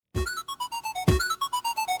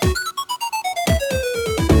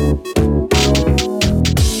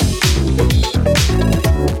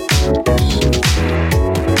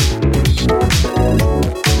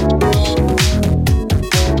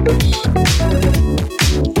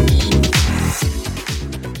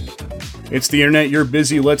It's the internet, you're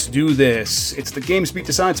busy, let's do this. It's the GamesBeat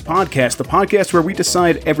Decides podcast, the podcast where we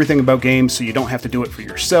decide everything about games so you don't have to do it for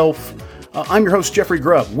yourself. I'm your host, Jeffrey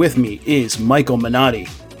Grubb. With me is Michael Minotti.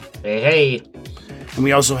 Hey. And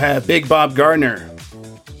we also have Big Bob Gardner.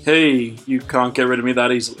 Hey, you can't get rid of me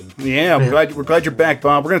that easily. Yeah, we're glad you're back,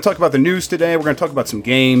 Bob. We're going to talk about the news today. We're going to talk about some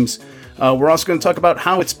games. We're also going to talk about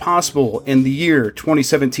how it's possible in the year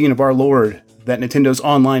 2017 of our Lord that Nintendo's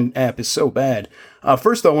online app is so bad.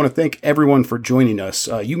 First, though, I want to thank everyone for joining us.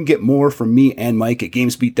 You can get more from me and Mike at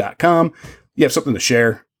GamesBeat.com. You have something to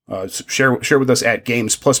share. Share with us at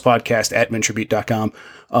Games Plus Podcast at VentureBeat.com.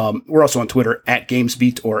 We're also on Twitter at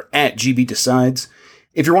GamesBeat or at GB Decides.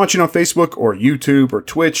 If you're watching on Facebook or YouTube or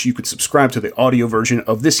Twitch, you can subscribe to the audio version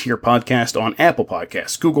of this here podcast on Apple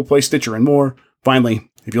Podcasts, Google Play, Stitcher, and more.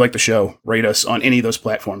 Finally, if you like the show, rate us on any of those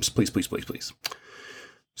platforms. Please, please, please, please.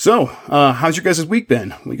 So, how's your guys' week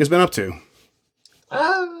been? What you guys been up to?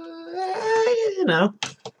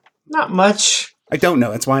 Not much. I don't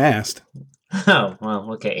know. That's why I asked. Oh,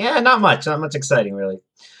 well, okay. Yeah, not much. Not much exciting, really.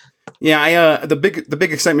 Yeah, the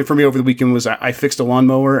big excitement for me over the weekend was I fixed a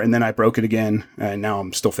lawnmower and then I broke it again, and now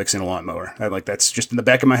I'm still fixing a lawnmower. That's just in the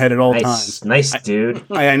back of my head at all times. Nice, dude.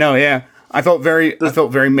 I know, yeah. I felt very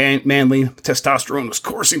manly. Testosterone was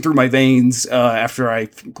coursing through my veins after I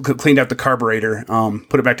cleaned out the carburetor,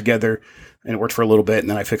 put it back together, and it worked for a little bit. And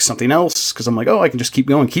then I fixed something else because I'm like, I can just keep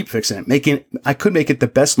going, keep fixing it, I could make it the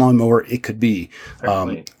best lawnmower it could be,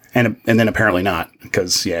 and then apparently not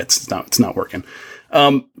because it's not working.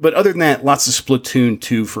 But other than that, lots of Splatoon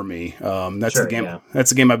 2 for me. That's the game. Yeah. That's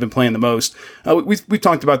the game I've been playing the most. We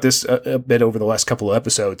talked about this a bit over the last couple of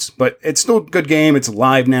episodes, but it's still a good game. It's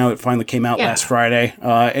live now. It finally came out last Friday,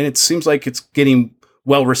 and it seems like it's getting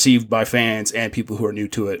well received by fans and people who are new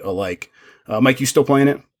to it alike. Mike, you still playing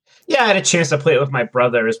it? Yeah, I had a chance to play it with my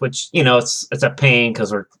brothers, which it's a pain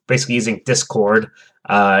because we're basically using Discord.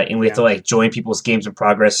 And we have to join people's games in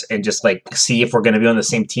progress and just see if we're going to be on the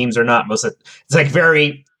same teams or not. It's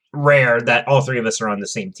very rare that all three of us are on the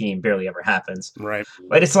same team. Barely ever happens. Right.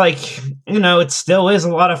 But it's it still is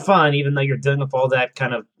a lot of fun, even though you're dealing with all that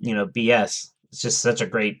kind of, BS. It's just such a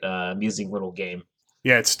great, amusing little game.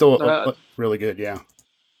 Yeah, it's still really good. Yeah.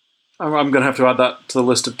 I'm going to have to add that to the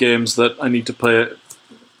list of games that I need to play.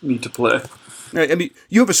 I mean,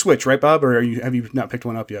 you have a Switch, right, Bob? Or have you not picked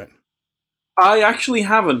one up yet? I actually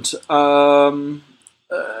haven't. I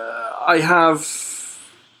have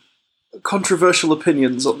controversial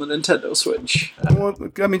opinions on the Nintendo Switch. Well,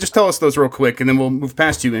 I mean, just tell us those real quick, and then we'll move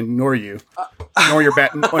past you and ignore you. Ignore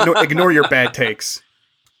your bad takes.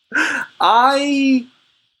 I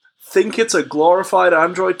think it's a glorified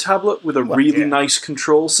Android tablet with a really nice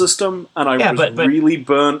control system, and I was really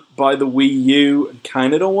burnt by the Wii U and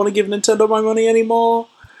kind of don't want to give Nintendo my money anymore.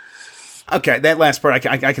 Okay, that last part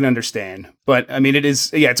I can understand, but I mean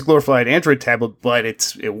it's a glorified Android tablet, but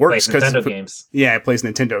it works because Nintendo games. Yeah, it plays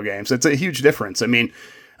Nintendo games. It's a huge difference. I mean,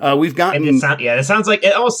 we've gotten it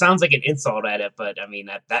almost sounds like an insult at it, but I mean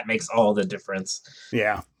that makes all the difference.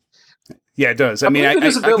 Yeah, it does. I mean, it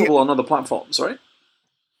is available on other platforms, right?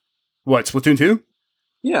 What, Splatoon 2?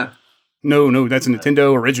 Yeah. No, that's a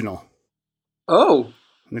Nintendo original. Oh.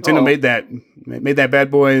 Nintendo made that bad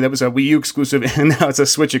boy. That was a Wii U exclusive, and now it's a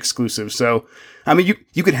Switch exclusive. So, I mean,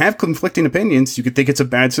 you could have conflicting opinions. You could think it's a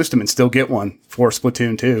bad system and still get one for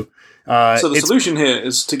Splatoon 2. So the solution here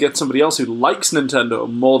is to get somebody else who likes Nintendo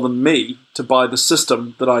more than me to buy the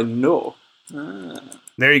system that I know.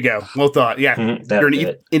 There you go. Well thought. Yeah, you're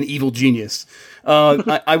an evil genius.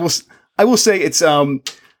 I will say it's I'm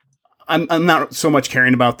not so much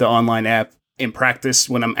caring about the online app in practice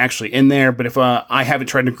when I'm actually in there, but if I haven't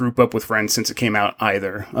tried to group up with friends since it came out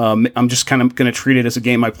either. I'm just kind of going to treat it as a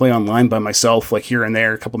game I play online by myself, here and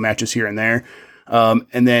there, a couple matches here and there.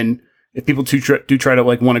 And then if people do try to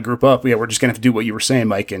want to group up, we're just going to have to do what you were saying,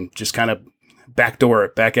 Mike, and just kind of backdoor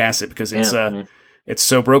it, back-ass it, because it's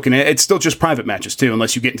so broken. It's still just private matches too,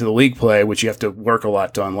 unless you get into the league play, which you have to work a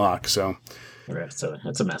lot to unlock. So it's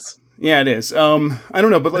a mess. Yeah, it is. I don't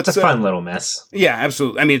know, but it's a fun little mess. Yeah,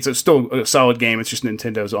 absolutely. I mean, it's still a solid game. It's just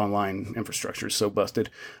Nintendo's online infrastructure is so busted.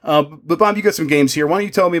 But Bob, you got some games here. Why don't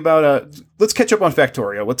you tell me about? Let's catch up on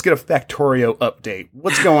Factorio. Let's get a Factorio update.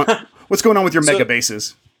 What's going on with your mega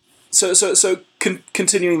bases? So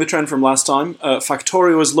continuing the trend from last time,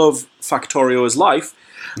 Factorio is love, Factorio is life.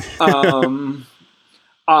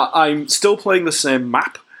 I'm still playing the same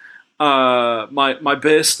map. My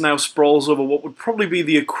base now sprawls over what would probably be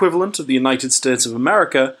the equivalent of the United States of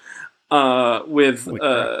America, with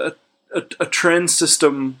a train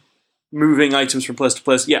system moving items from place to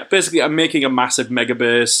place. Yeah, basically I'm making a massive mega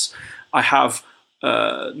base. I have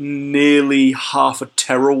nearly half a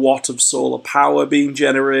terawatt of solar power being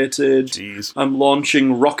generated. Jeez. I'm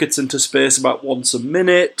launching rockets into space about once a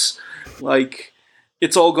minute. Like,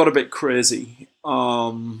 it's all got a bit crazy.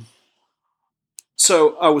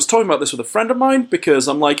 So I was talking about this with a friend of mine because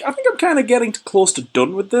I'm like, I think I'm kind of getting close to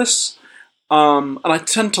done with this. And I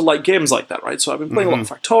tend to like games like that, right? So I've been playing a lot of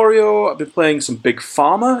Factorio. I've been playing some Big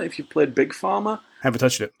Pharma, if you've played Big Pharma. Haven't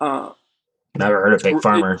touched it. Never heard of Big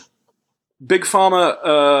Pharma. Big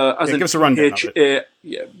Pharma, as in give us a rundown of it.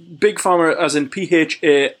 Big Pharma, as in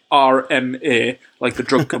PHARMA, like the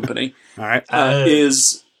drug company. All right.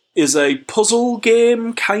 Is a puzzle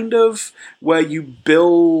game, kind of, where you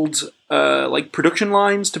build like production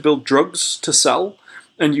lines to build drugs to sell,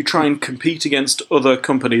 and you try and compete against other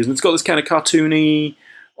companies. And it's got this kind of cartoony,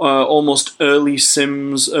 almost early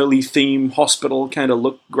Sims, early theme hospital kind of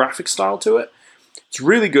look, graphic style to it. It's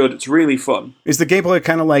really good. It's really fun. Is the gameplay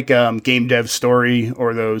kind of like Game Dev Story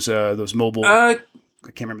or those mobile? I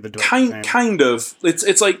can't remember the name. Kind of.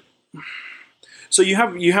 It's like. So you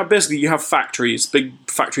have factories, big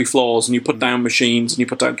factory floors, and you put down machines and you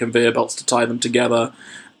put down conveyor belts to tie them together,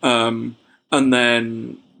 and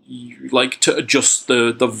then you like to adjust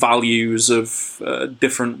the values of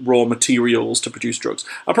different raw materials to produce drugs.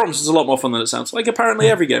 I promise it's a lot more fun than it sounds. Like apparently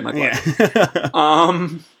every game I play. Yeah.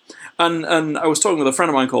 And I was talking with a friend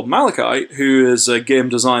of mine called Malachi, who is a game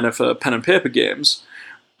designer for pen and paper games.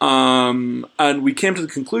 And we came to the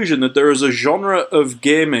conclusion that there is a genre of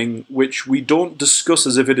gaming which we don't discuss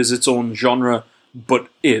as if it is its own genre, but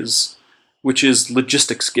is, which is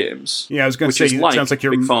logistics games. Yeah, I was going to say, it sounds like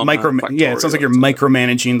you're it sounds like you're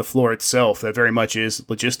micromanaging the floor itself. That very much is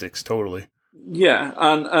logistics, totally. Yeah,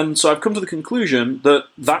 and so I've come to the conclusion that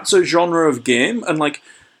that's a genre of game, and like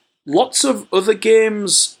lots of other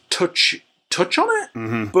games touch on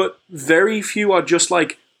it, but very few are just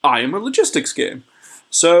like, I am a logistics game.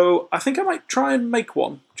 So I think I might try and make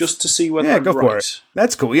one just to see whether I'm go right. for it.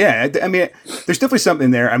 That's cool. Yeah, I mean, there's definitely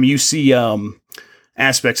something there. I mean, you see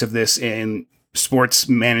aspects of this in sports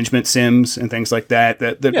management sims and things like that.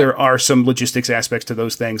 There are some logistics aspects to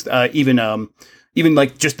those things. Even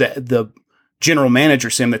like just the general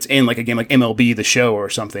manager sim that's in like a game like MLB The Show or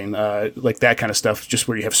something like that kind of stuff, just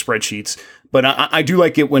where you have spreadsheets. But I do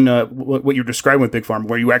like it when what you're describing with Big Farm,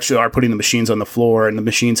 where you actually are putting the machines on the floor and the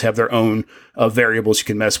machines have their own variables you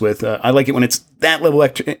can mess with. I like it when it's that level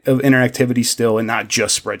of interactivity still and not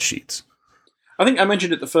just spreadsheets. I think I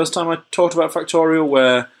mentioned it the first time I talked about Factorio,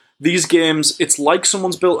 where these games, it's like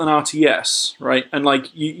someone's built an RTS, right? And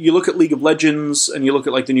like you look at League of Legends and you look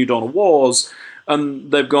at like the new Dawn of Wars,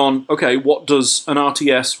 and they've gone, okay, what does an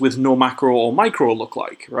RTS with no macro or micro look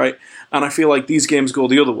like, right? And I feel like these games go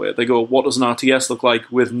the other way. They go, what does an RTS look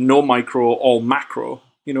like with no micro or macro?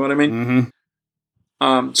 You know what I mean?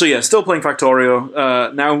 So yeah, still playing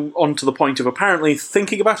Factorio. Now on to the point of apparently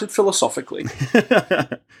thinking about it philosophically.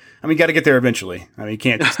 I mean, you got to get there eventually. I mean, you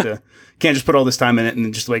can't just put all this time in it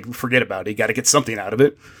and just like forget about it. You got to get something out of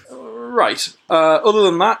it. Right. Other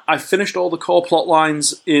than that, I finished all the core plot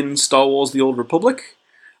lines in Star Wars The Old Republic.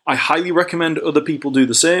 I highly recommend other people do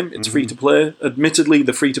the same. It's free to play. Admittedly,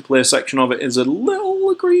 the free to play section of it is a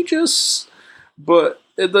little egregious, but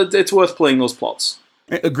it's worth playing those plots.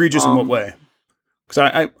 Egregious in what way?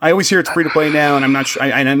 Because I always hear it's free to play now, and I'm not sure.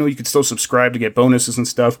 I know you can still subscribe to get bonuses and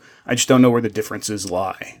stuff. I just don't know where the differences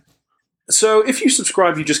lie. So if you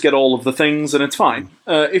subscribe, you just get all of the things, and it's fine.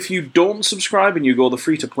 If you don't subscribe and you go the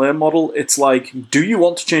free-to-play model, it's like, do you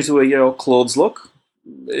want to change the way your clothes look?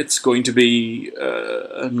 It's going to be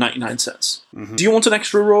 99 cents. Do you want an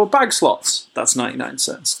extra row of bag slots? That's 99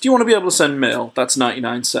 cents. Do you want to be able to send mail? That's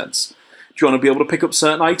 99 cents. Do you want to be able to pick up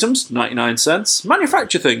certain items? 99 cents.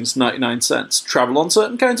 Manufacture things? 99 cents. Travel on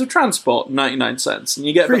certain kinds of transport? 99 cents. And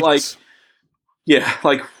you get a bit like, yeah,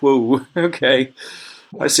 like, whoa, okay.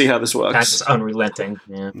 I see how this works. That's unrelenting.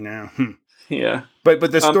 Yeah. No. Yeah.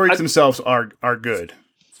 But the stories themselves are good.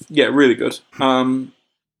 Yeah, really good.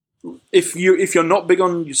 If you're not big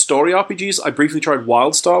on story RPGs, I briefly tried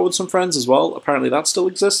WildStar with some friends as well. Apparently that still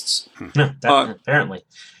exists. Apparently.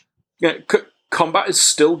 Yeah, combat is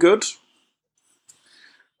still good.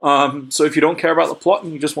 So if you don't care about the plot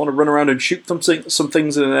and you just want to run around and shoot some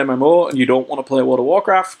things in an MMO and you don't want to play World of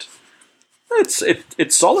Warcraft,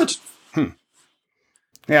 it's solid.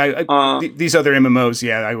 Yeah, these other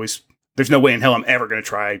MMOs, there's no way in hell I'm ever going to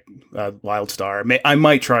try WildStar. I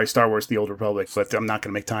might try Star Wars: The Old Republic, but I'm not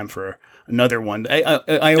going to make time for another one.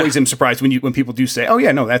 I always am surprised when people do say, "Oh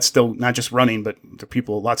yeah, no, that's still not just running, but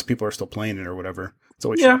lots of people are still playing it or whatever." It's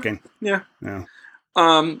always shocking. Yeah.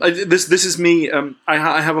 This is me. I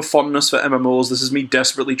have a fondness for MMOs. This is me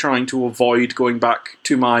desperately trying to avoid going back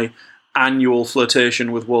to my annual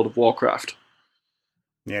flirtation with World of Warcraft.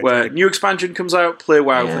 Yeah, where new expansion comes out, play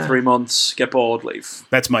WoW for 3 months, get bored, leave.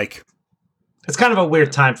 That's Mike. It's kind of a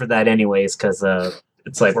weird time for that anyways, because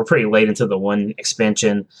it's like we're pretty late into the one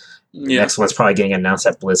expansion. The next one's probably getting announced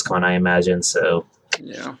at BlizzCon, I imagine, so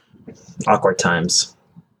awkward times.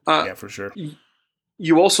 Yeah, for sure.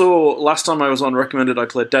 You also, last time I was on, recommended I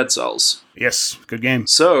played Dead Cells. Yes, good game.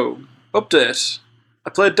 So, update. I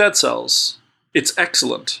played Dead Cells. It's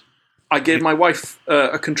excellent. I gave my wife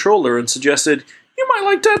a controller and suggested, you might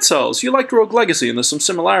like Dead Cells. You liked Rogue Legacy, and there's some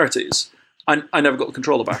similarities. I never got the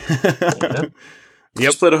controller back.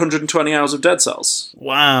 Just played 120 hours of Dead Cells.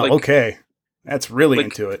 Wow. Okay, that's really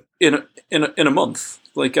into it. In a month.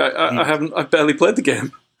 Like I've barely played the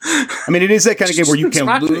game. I mean, it is that kind of game where you can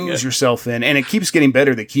lose yourself in, and it keeps getting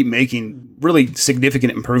better. They keep making really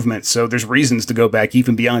significant improvements. So there's reasons to go back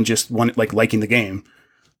even beyond just liking the game.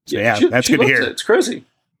 So that's good to hear. It's crazy.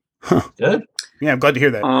 Huh. Good. Yeah, I'm glad to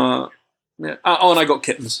hear that. Yeah. And I got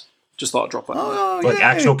kittens. Just thought I'd drop that. Like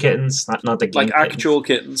actual kittens, not the game. Like actual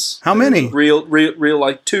kittens. How many? Real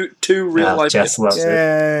life. Two real life Jess kittens. loves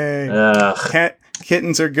it.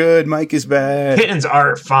 Kittens are good. Mike is bad. Kittens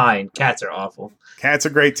are fine. Cats are awful. Cats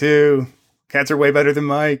are great too. Cats are way better than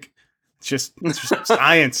Mike. It's just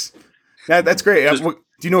science. That's great. Do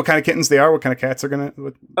you know what kind of kittens they are? What kind of cats are gonna?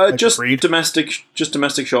 Just breed? domestic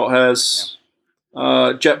short hairs.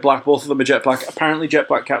 Yeah. Jet black. Both of them are jet black. Apparently, jet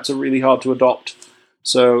black cats are really hard to adopt.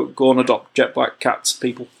 So go and adopt jet black cats,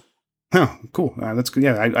 people. Oh, cool. That's good.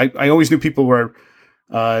 Yeah, I always knew people were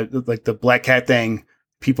like the black cat thing.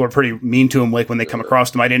 People are pretty mean to them, like when they come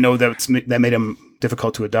across them. I didn't know that made them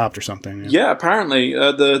difficult to adopt or something. Yeah, apparently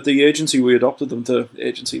the agency we adopted them to,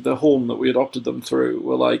 the home that we adopted them through,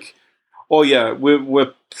 were like, oh yeah,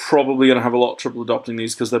 we're probably going to have a lot of trouble adopting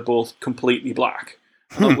these because they're both completely black.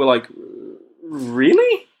 And we're like,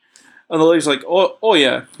 really? And the lady's like, oh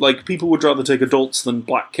yeah, like people would rather take adults than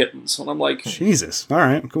black kittens. And I'm like, Jesus, all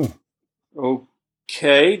right, cool.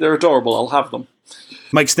 Okay, they're adorable. I'll have them.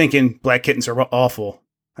 Mike's thinking black kittens are awful.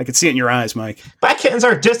 I can see it in your eyes, Mike. Black kittens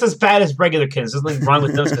are just as bad as regular kittens. There's nothing wrong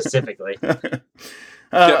with them specifically.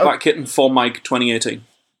 Black kitten for Mike 2018.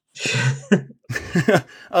 You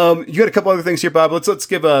got a couple other things here, Bob. Let's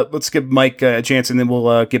give Mike a chance, and then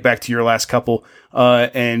we'll get back to your last couple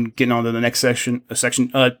and getting on to the next section.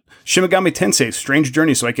 Shin Megami Tensei: Strange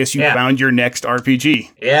Journey. So I guess you found your next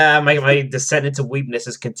RPG. Yeah, my descent into weebness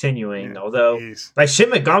is continuing. Although by Shin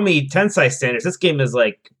Megami Tensei standards, this game is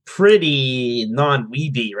like pretty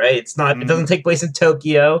non-weeby, right? It's not. It doesn't take place in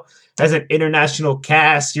Tokyo. As an international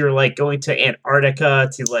cast, you're like going to Antarctica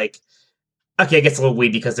to like. Okay, it gets a little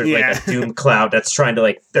weedy because there's like a doom cloud that's trying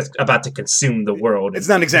to that's about to consume the world. It's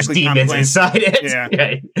not exactly demons complex. Inside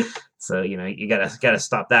it. Yeah. So you gotta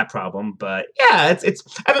stop that problem. But yeah, it's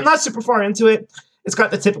I'm not super far into it. It's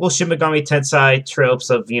got the typical Shin Megami Tensei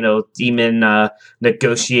tropes of demon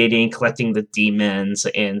negotiating, collecting the demons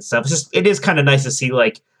and stuff. It is kind of nice to see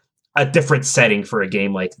like a different setting for a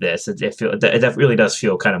game like this. It really does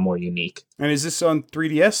feel kind of more unique. And is this on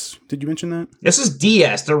 3DS? Did you mention that? This is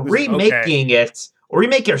DS. They're remaking it. Or I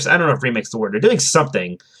don't know if remake's the word. They're doing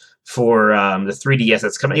something for the 3DS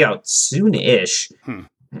that's coming out soon-ish.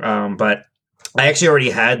 But I actually already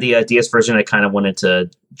had the DS version. I kind of wanted to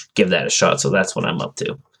give that a shot, so that's what I'm up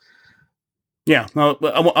to. Yeah, well,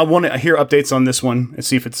 I want to hear updates on this one and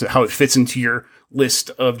see if how it fits into your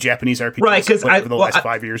list of Japanese RPGs, right? Because over the last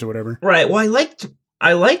 5 years or whatever. Right. Well,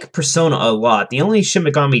 I like Persona a lot. The only Shin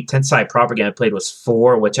Megami Tensei proper game I played was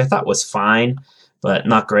 4, which I thought was fine, but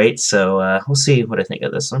not great. So we'll see what I think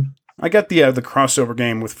of this one. I got the crossover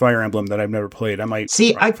game with Fire Emblem that I've never played. I might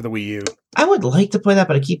try for the Wii U. I would like to play that,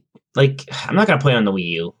 but I'm not going to play on the Wii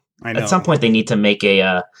U. I know. At some point, they need to make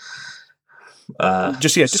a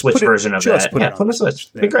just Switch version of that. Put it on the Switch.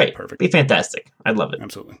 It'd be great. Perfect. Be fantastic. I'd love it.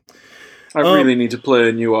 Absolutely. I really need to play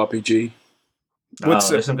a new RPG.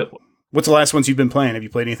 There's some good. What's the last ones you've been playing? Have you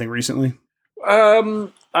played anything recently? I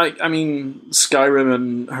mean Skyrim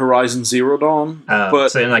and Horizon Zero Dawn. But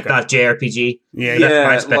so not JRPG. Yeah,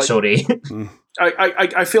 that's my specialty.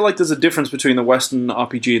 I feel like there's a difference between the Western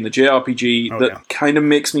RPG and the JRPG that kind of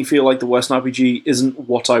makes me feel like the Western RPG isn't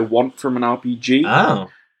what I want from an RPG. Oh.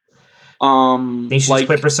 You should just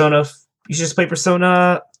play Persona. You should just play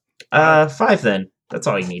Persona 5 then. That's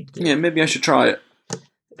all you need to do. Yeah, maybe I should try it.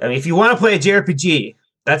 I mean, if you want to play a JRPG,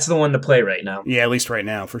 that's the one to play right now. Yeah, at least right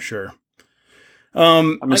now, for sure.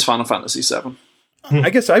 I miss Final Fantasy VII.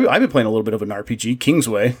 I guess I've been playing a little bit of an RPG,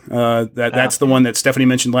 Kingsway. That's the one that Stephanie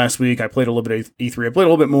mentioned last week. I played a little bit of E3. I played a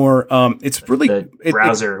little bit more. It's really the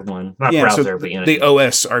browser one, not browser, but the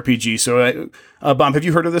OS RPG. So, Bob, have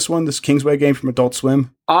you heard of this one? This Kingsway game from Adult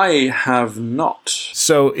Swim? I have not.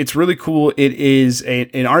 So it's really cool. It is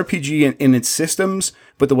an RPG in its systems,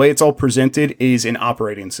 but the way it's all presented is an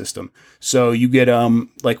operating system. So you get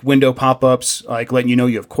like window pop-ups, like letting you know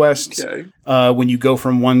you have quests. Okay. When you go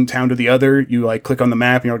from one town to the other, you like click on the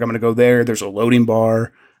map and you're like, I'm going to go there. There's a loading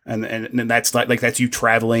bar. And that's like that's you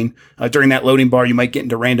traveling. During that loading bar, you might get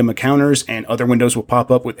into random encounters, and other windows will pop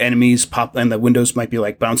up with enemies and the windows might be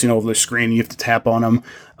like bouncing over the screen. And you have to tap on them.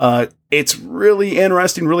 It's really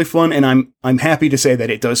interesting, really fun, and I'm happy to say that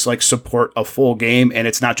it does like support a full game, and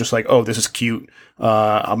it's not just like, oh, this is cute.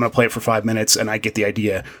 I'm gonna play it for 5 minutes, and I get the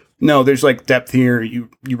idea. No, there's like depth here. You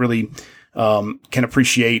really can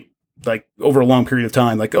appreciate like over a long period of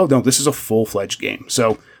time. Like, oh no, this is a full-fledged game.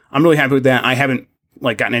 So I'm really happy with that. I haven't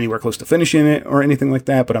like gotten anywhere close to finishing it or anything like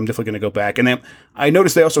that, but I'm definitely going to go back. And then I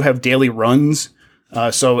noticed they also have daily runs.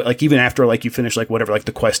 So like even after like you finish like whatever like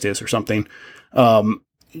the quest is or something,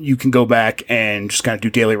 you can go back and just kind of do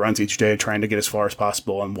daily runs each day, trying to get as far as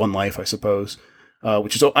possible on one life, I suppose.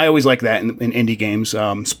 Which is, I always like that in indie games.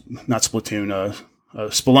 Not Splatoon.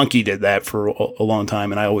 Spelunky did that for a long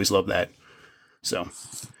time, and I always love that. So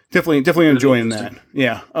definitely enjoying that.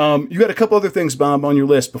 Yeah. You got a couple other things, Bob, on your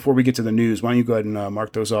list before we get to the news. Why don't you go ahead and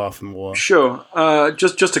mark those off, and we'll. Sure.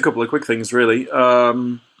 Just a couple of quick things, really.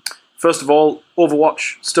 First of all,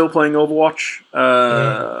 Overwatch. Still playing Overwatch.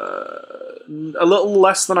 A little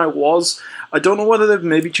less than I was. I don't know whether they've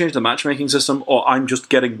maybe changed the matchmaking system or I'm just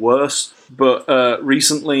getting worse. But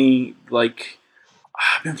recently, like,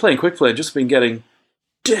 I've been playing quick play and just been getting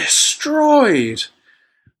destroyed.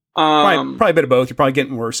 Probably a bit of both. You're probably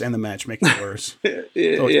getting worse and the matchmaking worse.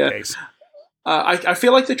 Yeah. I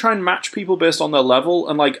feel like they try and match people based on their level,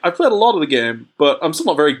 and like I've played a lot of the game, but I'm still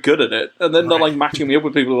not very good at it. And then they're like matching me up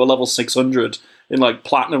with people who are level 600 in like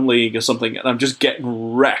Platinum League or something, and I'm just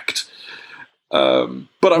getting wrecked.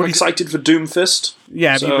 But I'm excited for Doomfist.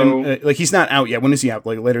 Yeah, so, like he's not out yet. When is he out?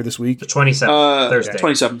 Like later this week? The 27th, Thursday.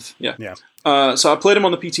 27th, yeah. So I played him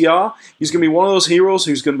on the PTR. He's going to be one of those heroes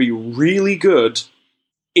who's going to be really good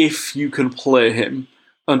if you can play him,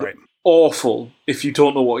 and awful if you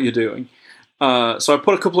don't know what you're doing. So I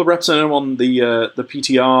put a couple of reps in him on the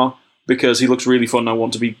PTR because he looks really fun. I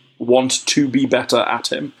want to be better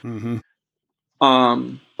at him. Mm-hmm.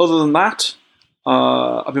 Other than that,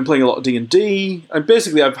 I've been playing a lot of D&D, and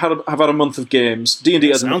basically I've had a month of games.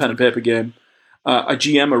 D&D as a pen and paper game. I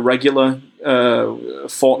GM a regular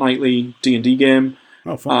fortnightly D&D game,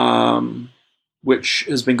 which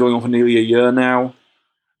has been going on for nearly a year now.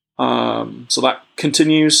 So that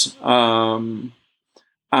continues.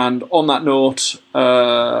 And on that note,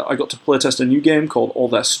 I got to playtest a new game called All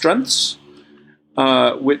Their Strengths,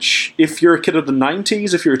 which, if you're a kid of the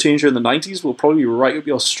 90s, if you're a teenager in the 90s, will probably be right up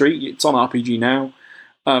your street. It's on RPG now.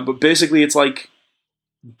 But basically, it's like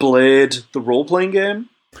Blade, the role-playing game.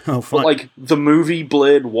 Oh, fun. But like the movie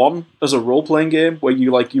Blade 1 as a role-playing game, where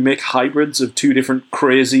you make hybrids of two different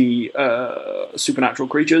crazy supernatural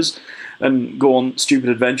creatures and go on stupid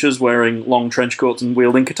adventures wearing long trench coats and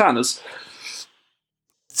wielding katanas.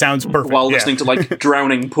 Sounds perfect. While listening to like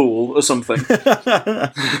Drowning Pool or something.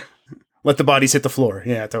 Let the bodies hit the floor.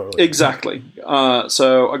 Yeah, totally. Exactly.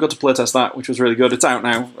 So I got to playtest that, which was really good. It's out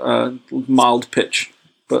now. Mild pitch.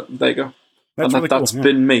 But there you go. That's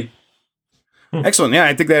been me. Excellent. Yeah,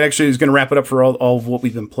 I think that actually is going to wrap it up for all of what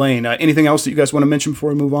we've been playing. Anything else that you guys want to mention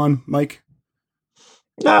before we move on, Mike?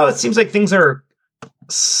 No, it seems like things are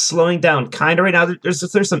slowing down kind of right now.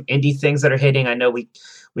 There's some indie things that are hitting. I know we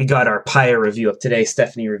got our Pyre review up today.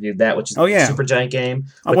 Stephanie reviewed that, which is a Supergiant game.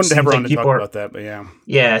 I wanted to have her on to talk about that, but yeah.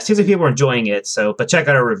 Yeah, it seems like people are enjoying it. So, but check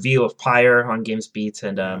out our review of Pyre on GamesBeat,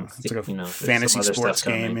 and it's like a fantasy sports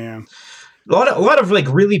game. Yeah, a lot of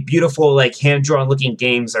like really beautiful like hand drawn looking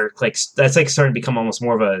games are like that's like starting to become almost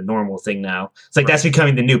more of a normal thing now. It's like that's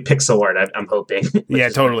becoming the new pixel art. I'm hoping. Yeah,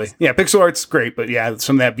 totally. Nice. Yeah, pixel art's great, but yeah,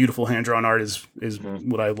 some of that beautiful hand drawn art is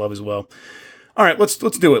what I love as well. All right, let's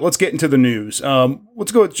do it. Let's get into the news.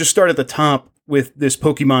 Let's just start at the top with this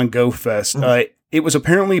Pokemon Go Fest. It was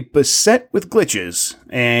apparently beset with glitches,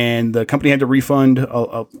 and the company had to refund.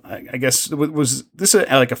 I guess was this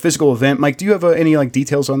like a physical event? Mike, do you have any like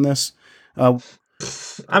details on this?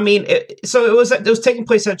 I mean, it was taking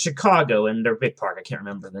place at Chicago in their big park. I can't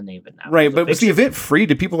remember the name of it now. Right, but was the event free?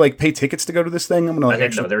 Did people like pay tickets to go to this thing? I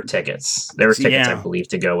think no, there were tickets. There were tickets, I believe,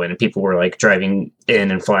 to go in, and people were like driving in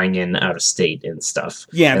and flying in out of state and stuff.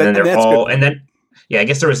 Yeah, and then I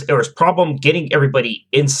guess there was problem getting everybody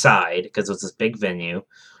inside because it was this big venue.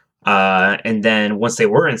 And then once they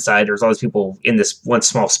were inside, there was all these people in this one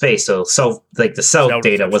small space. So the cell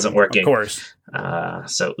data wasn't working. Of course.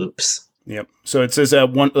 So oops. Yep. So it says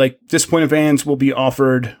disappointed fans will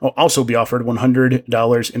also be offered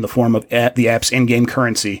 $100 in the form of the app's in-game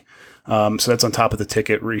currency. So that's on top of the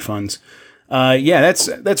ticket refunds.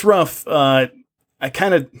 That's rough.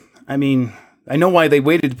 I know why they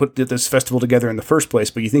waited to put this festival together in the first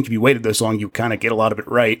place, but you think if you waited this long, you kind of get a lot of it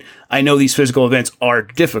right. I know these physical events are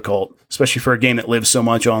difficult, especially for a game that lives so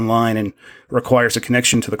much online and requires a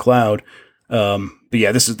connection to the cloud. But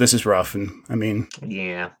yeah, this is rough, and I mean,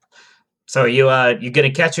 yeah. So you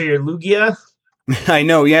gonna capture your Lugia? I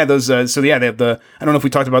know, yeah. Those they have the. I don't know if we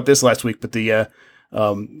talked about this last week, but the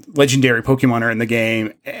legendary Pokemon are in the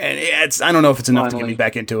game, and I don't know if it's enough to get me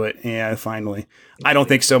back into it. Yeah, finally. I don't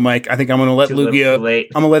think so, Mike. I think I'm gonna let Lugia. I'm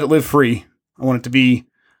gonna let it live free. I want it to be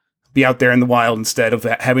out there in the wild instead of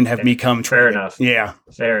having to have me come. Fair enough. Yeah,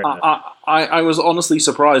 fair enough. I was honestly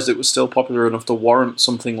surprised it was still popular enough to warrant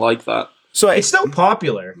something like that. So it's still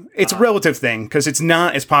popular. It's a relative thing because it's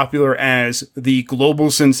not as popular as the global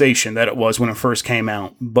sensation that it was when it first came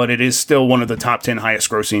out, but it is still one of the top 10 highest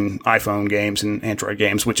grossing iPhone games and Android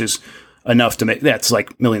games, which is enough to make that's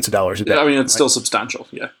like millions of dollars a day. Yeah, I mean, it's still substantial.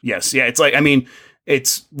 Yeah. Yes. Yeah. It's like, I mean,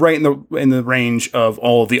 it's right in the range of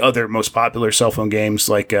all of the other most popular cell phone games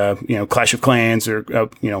like, Clash of Clans or,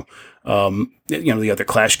 the other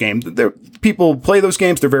Clash game. People play those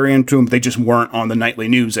games. They're very into them. They just weren't on the nightly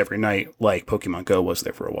news every night like Pokemon Go was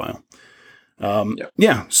there for a while.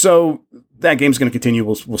 Yeah. So that game's going to continue.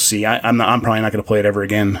 We'll see. I'm probably not going to play it ever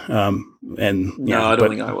again. I don't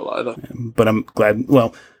think I will either. But I'm glad.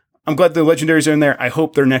 Well, I'm glad the legendaries are in there. I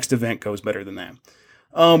hope their next event goes better than that.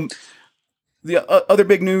 The other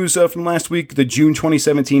big news from last week, the June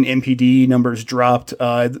 2017 NPD numbers dropped.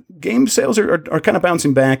 Game sales are kind of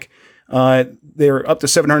bouncing back. They're up to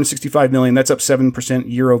 765 million. That's up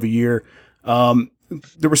 7% year over year.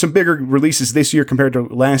 There were some bigger releases this year compared to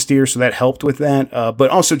last year, so that helped with that.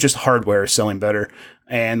 But also just hardware is selling better,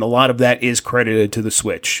 and a lot of that is credited to the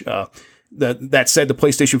Switch. That said, the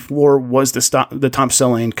PlayStation 4 was the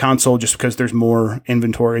top-selling console just because there's more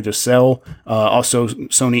inventory to sell. Also,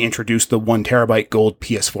 Sony introduced the 1 terabyte gold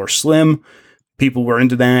PS4 Slim. People were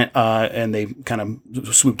into that, and they kind of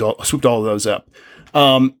swooped all of those up.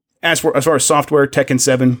 As far as software, Tekken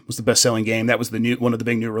 7 was the best-selling game. That was one of the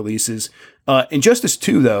big new releases. Injustice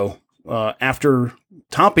 2, though, after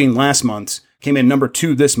topping last month's, came in number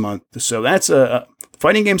 2 this month. So that's a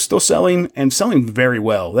fighting game still selling and selling very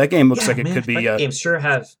well. That game looks like it could be. Games sure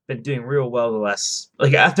have been doing real well the last,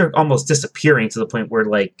 after almost disappearing to the point where,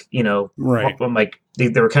 right.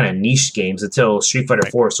 They were kind of niche games until Street Fighter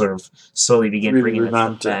 4 sort of slowly began bringing that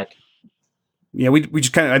stuff back. Yeah, we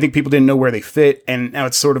just I think people didn't know where they fit, and now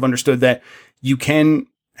it's sort of understood that you can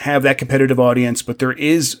have that competitive audience, but there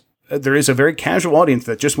is a very casual audience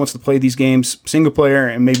that just wants to play these games single player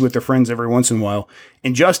and maybe with their friends every once in a while.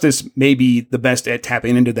 Injustice may be the best at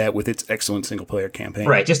tapping into that with its excellent single player campaign.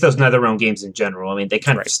 Right, just those NetherRealm games in general. I mean, they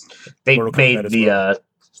kind of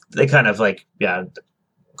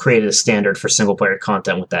created a standard for single player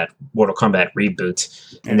content with that Mortal Kombat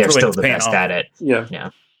reboot, and they're still the best at it.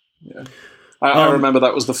 Yeah. I remember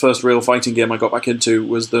that was the first real fighting game I got back into,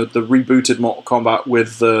 was the rebooted Mortal Kombat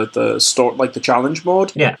with the store, like the challenge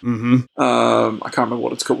mode. Yeah. Mm-hmm. I can't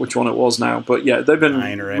remember which one it was now, but yeah, they've been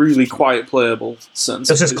really quite playable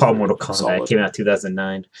since. It's just called Mortal Kombat. It came out in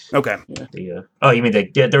 2009. Okay. Yeah. You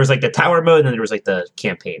mean there was like the tower mode and then there was like the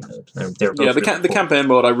campaign mode. They were both the campaign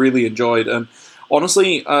mode I really enjoyed, and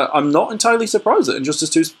honestly, I'm not entirely surprised that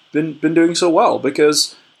Injustice 2's been doing so well,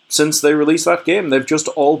 because since they released that game, they've just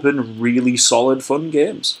all been really solid, fun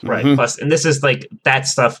games. Right. Mm-hmm. Plus, and this is like that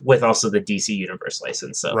stuff with also the DC Universe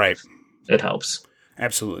license, so it helps.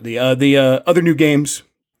 Absolutely. The other new games,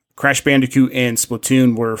 Crash Bandicoot and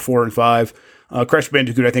Splatoon, were 4 and 5. Crash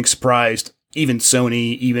Bandicoot, I think, surprised even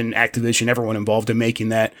Sony, even Activision, everyone involved in making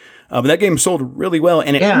that. But that game sold really well,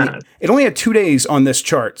 and it only had 2 days on this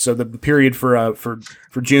chart. So the period for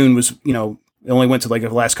June was, it only went to like the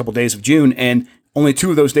last couple days of June, and only 2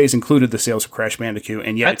 of those days included the sales of Crash Bandicoot,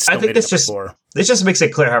 and yet I think this just makes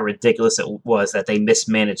it clear how ridiculous it was that they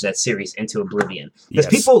mismanaged that series into oblivion. Because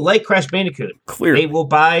people like Crash Bandicoot. Clearly. They will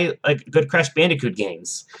buy good Crash Bandicoot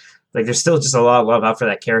games. Like, there's still just a lot of love out for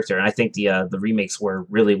that character, and I think the remakes were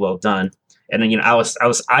really well done. And then I was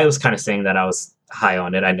kind of saying that I was high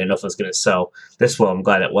on it. I didn't know if it was going to sell this well. I'm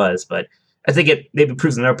glad it was, but I think they've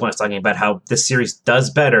improved on their points talking about how this series does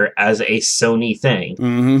better as a Sony thing.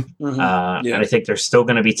 And I think they're still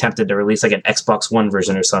going to be tempted to release like an Xbox One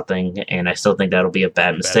version or something, and I still think that'll be a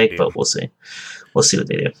bad mistake, but we'll see. We'll see what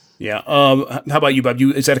they do. Yeah. How about you, Bob?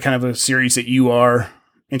 Is that a kind of a series that you are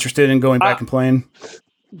interested in going back and playing?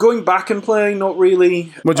 Going back and playing, not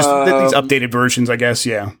really. Well, just these updated versions, I guess,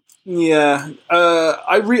 yeah. Yeah.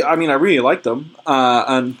 I really like them.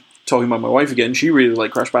 And talking about my wife again, she really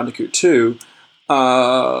liked Crash Bandicoot too.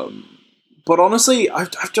 But honestly, I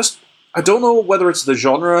don't know whether it's the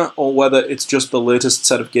genre or whether it's just the latest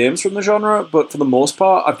set of games from the genre, but for the most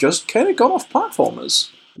part, I've just kind of gone off platformers.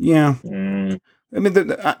 Yeah. I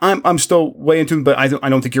mean, I'm still way into it, but I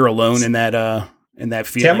don't think you're alone in that feeling.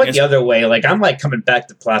 See, I'm like the other way. Like, I'm like coming back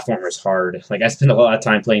to platformers hard. Like, I spend a lot of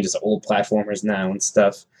time playing just old platformers now and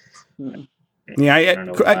stuff.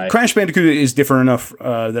 Yeah, Crash Bandicoot is different enough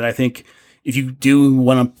that I think if you do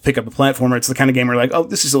want to pick up a platformer, it's the kind of game where you're like, oh,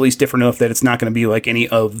 this is at least different enough that it's not going to be like any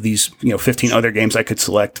of these 15 other games I could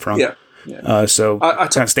select from. Yeah. So it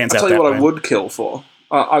kind of stands out. I'll tell you what I would kill for.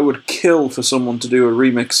 I would kill for someone to do a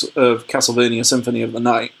remix of Castlevania Symphony of the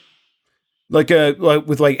Night. Like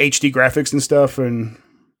with like HD graphics and stuff and...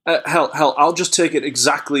 Hell, I'll just take it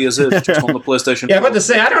exactly as is, just on the PlayStation. Yeah, I'm about to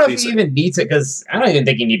say, I don't know if you even need it, because I don't even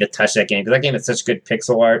think you need to touch that game, because that game has such good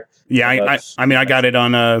pixel art. Yeah, I got it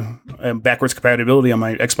on backwards compatibility on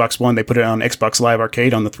my Xbox One. They put it on Xbox Live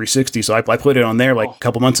Arcade on the 360, so I put it on there like a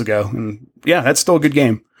couple months ago. And yeah, that's still a good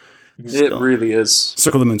game. It really is.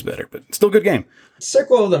 Circle of the Moon's better, but still a good game.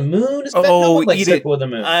 Circle of the Moon is better? No one likes Circle of the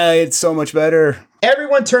Moon. It's so much better.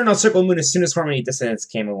 Everyone turned on Circle of the Moon as soon as Harmony Dissonance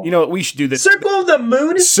came along. You know what? We should do this. Circle of the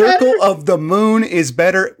Moon is better? Circle of the Moon is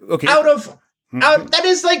better. Okay. That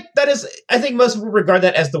is, I think most people regard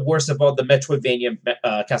that as the worst of all the Metroidvania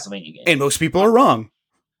Castlevania games. And most people are wrong.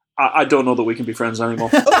 I don't know that we can be friends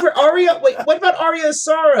anymore. Over Aria? Wait, what about Aria of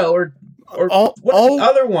Sorrow? Or what are the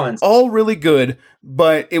other ones? All really good,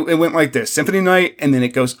 but it went like this. Symphony Night, and then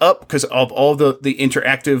it goes up because of all the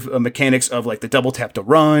interactive mechanics of like the double tap to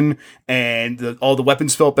run, and all the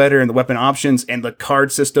weapons felt better, and the weapon options, and the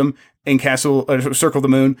card system in Circle of the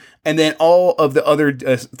Moon, and then all of the other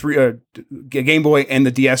three Game Boy and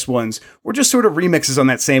the DS ones were just sort of remixes on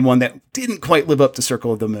that same one that didn't quite live up to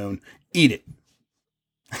Circle of the Moon. Eat it.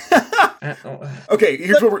 Okay,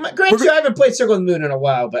 here's what I haven't played Circle of the Moon in a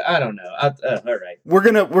while, but I don't know. All right, we're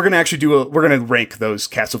gonna actually we're gonna rank those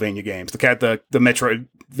Castlevania games, the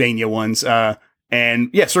Metroidvania ones, and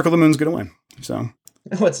yeah, Circle of the Moon's gonna win. So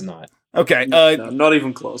no, it's not. Okay, no, not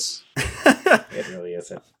even close. It really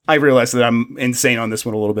isn't. I realize that I'm insane on this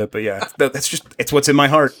one a little bit, but yeah, it's what's in my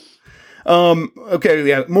heart. Okay,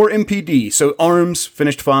 yeah, more MPD. So ARMS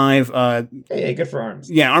finished 5. Hey, good for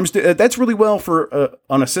ARMS. Yeah, ARMS. That's really well for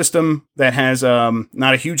on a system that has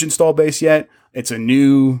not a huge install base yet. It's a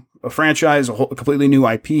franchise, a completely new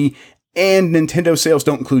IP, and Nintendo sales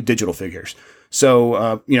don't include digital figures.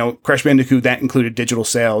 So Crash Bandicoot, that included digital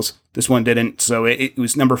sales. This one didn't, so it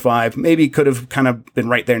was number 5. Maybe could have kind of been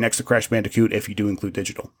right there next to Crash Bandicoot if you do include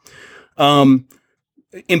digital.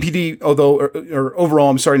 MPD,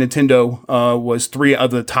 overall, Nintendo was 3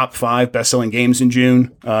 of the top 5 best-selling games in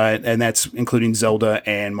June, and that's including Zelda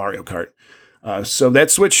and Mario Kart. So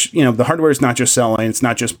that Switch, the hardware is not just selling; it's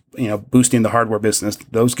not just boosting the hardware business.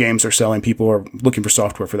 Those games are selling. People are looking for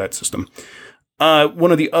software for that system.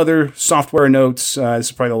 One of the other software notes, this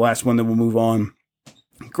is probably the last one that we'll move on.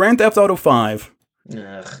 Grand Theft Auto 5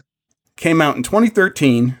 came out in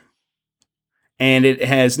 2013. And it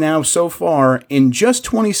has now, so far, in just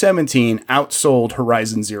 2017, outsold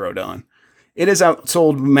Horizon Zero Dawn. It has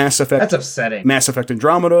outsold Mass Effect. That's upsetting. Mass Effect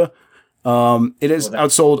Andromeda. It has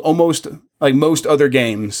outsold almost like most other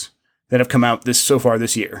games that have come out so far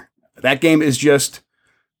this year. That game is just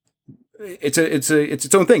it's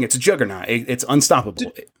its own thing. It's a juggernaut. It's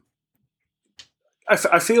unstoppable.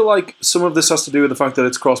 I feel like some of this has to do with the fact that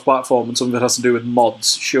it's cross-platform, and some of it has to do with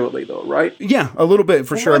mods, surely, though, right? Yeah, a little bit,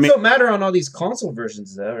 for sure. It don't matter on all these console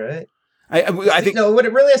versions, though, right? I think... No, what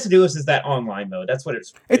it really has to do is that online mode. That's what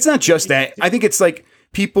it's... It's not just that. I think it's like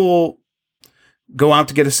people go out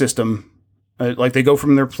to get a system, like they go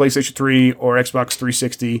from their PlayStation 3 or Xbox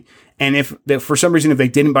 360, and if for some reason, if they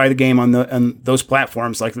didn't buy the game on those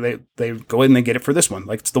platforms, like they go in and they get it for this one.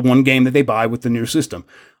 Like it's the one game that they buy with the new system.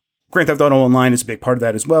 Grand Theft Auto Online is a big part of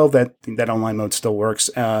that as well. That online mode still works.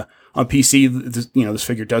 On PC, this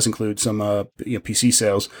figure does include some PC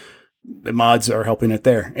sales. The mods are helping it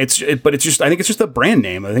there. I think it's just a brand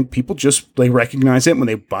name. I think people they recognize it when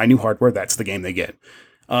they buy new hardware. That's the game they get.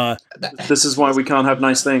 This is why we can't have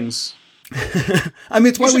nice things. I mean,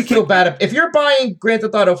 it's why we feel bad if you're buying Grand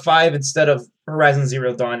Theft Auto 5 instead of Horizon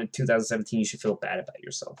Zero Dawn in 2017, you should feel bad about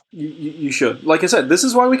yourself. You should. Like I said, this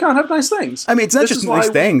is why we can't have nice things. I mean, it's not just nice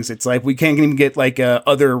things. It's like we can't even get like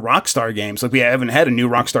other Rockstar games. Like we haven't had a new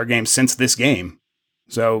Rockstar game since this game.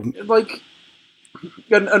 So like,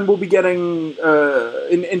 and we'll be getting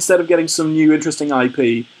instead of getting some new interesting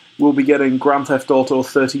IP, we'll be getting Grand Theft Auto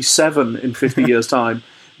 37 in 50 years' time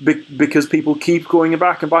because people keep going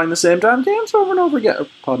back and buying the same damn games over and over again.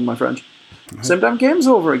 Pardon my French. Same damn games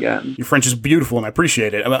over again. Your French is beautiful, and I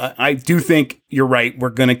appreciate it. I do think you're right. We're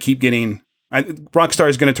going to keep getting... Rockstar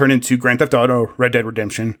is going to turn into Grand Theft Auto, Red Dead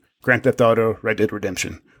Redemption, Grand Theft Auto, Red Dead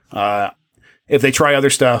Redemption. If they try other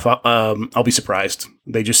stuff, I'll be surprised.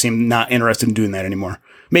 They just seem not interested in doing that anymore.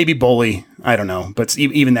 Maybe Bully, I don't know, but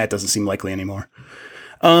even that doesn't seem likely anymore.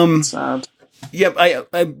 Sad. Yep,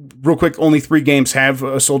 I real quick, only 3 games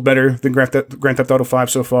have sold better than Grand Theft Auto 5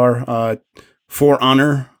 so far. For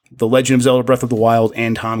Honor, The Legend of Zelda Breath of the Wild,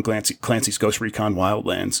 and Tom Clancy's Ghost Recon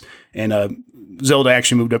Wildlands. And Zelda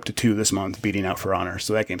actually moved up to 2 this month, beating out For Honor,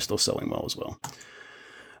 so that game's still selling well as well.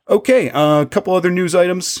 Okay, a couple other news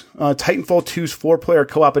items. Titanfall 2's 4-player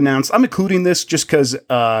co-op announced. I'm including this just because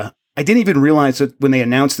I didn't even realize that when they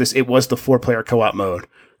announced this, it was the 4-player co-op mode.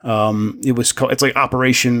 It's like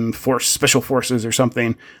Operation Force Special Forces or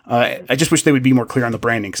something. I just wish they would be more clear on the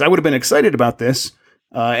branding, because I would have been excited about this.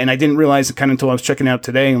 And I didn't realize it kind of until I was checking out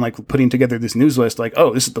today and like putting together this news list, like,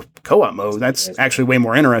 oh, this is the co-op mode. That's actually way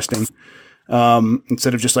more interesting.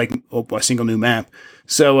 Instead of just like a single new map.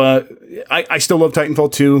 So, I still love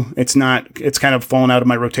Titanfall 2. It's kind of fallen out of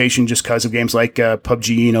my rotation just because of games like,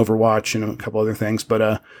 PUBG and Overwatch and a couple other things.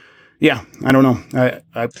 But, yeah, I don't know.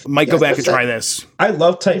 I might go back and try this. I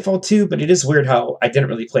love Titanfall 2, but it is weird how I didn't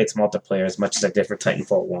really play its multiplayer as much as I did for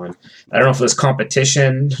Titanfall 1. I don't know if this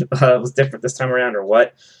competition was different this time around or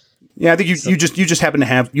what. Yeah, I think you just happen to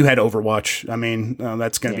had Overwatch. I mean,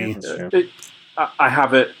 that's going to be... I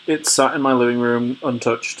have it. It's sat in my living room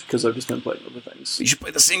untouched because I've just been playing other things. You should play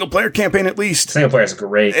the single-player campaign at least. Single player is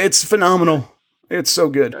great. It's phenomenal. It's so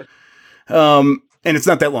good. Okay. And it's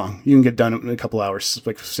not that long. You can get done in a couple hours,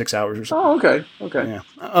 like 6 hours or something. Oh, okay. Yeah.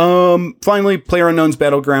 Finally, PlayerUnknown's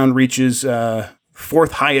Battleground reaches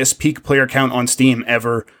 4th highest peak player count on Steam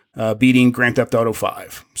ever, beating Grand Theft Auto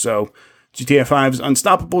 5. So GTA 5 is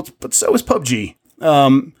unstoppable, but so is PUBG.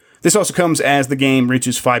 This also comes as the game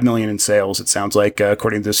reaches 5 million in sales, it sounds like,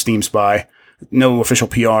 according to Steam Spy. No official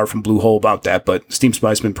PR from Bluehole about that, but Steam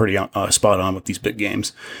Spy's been pretty spot on with these big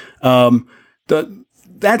games.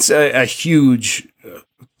 That's a huge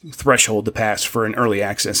threshold to pass for an early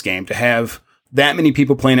access game, to have that many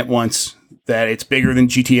people playing at once, that it's bigger than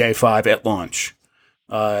GTA 5 at launch.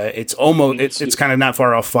 It's kind of not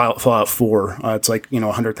far off Fallout 4. It's like,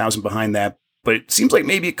 100,000 behind that, but it seems like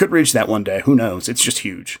maybe it could reach that one day. Who knows? It's just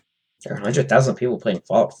huge. There are 100,000 people playing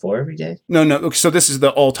Fallout 4 every day? No. So this is the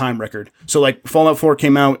all-time record. So like Fallout 4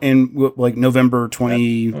 came out in like November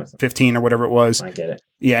 2015 or whatever it was. I get it.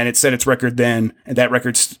 Yeah, and it set its record then, and that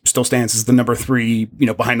record still stands as the number 3,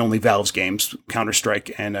 behind only Valve's games,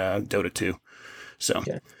 Counter-Strike and Dota 2. So,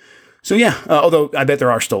 okay. So yeah, although I bet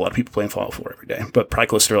there are still a lot of people playing Fallout 4 every day, but probably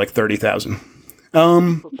close to like 30,000.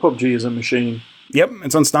 PUBG is a machine. Yep,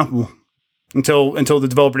 it's unstoppable. Until the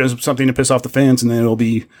developer does something to piss off the fans, and then it'll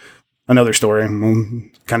be another story.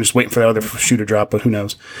 I'm kind of just waiting for that other shoe to drop, but who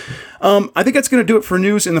knows? I think that's going to do it for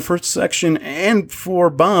news in the first section and for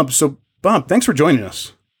Bob. So, Bob, thanks for joining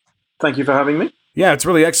us. Thank you for having me. Yeah, it's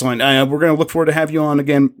really excellent. We're going to look forward to have you on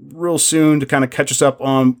again real soon to kind of catch us up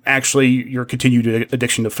on actually your continued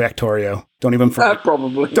addiction to Factorio. Don't even front.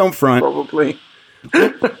 Probably. Don't front. Probably.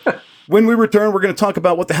 When we return, we're going to talk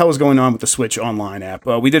about what the hell is going on with the Switch Online app.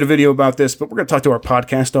 We did a video about this, but we're going to talk to our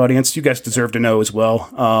podcast audience. You guys deserve to know as well.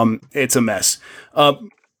 It's a mess.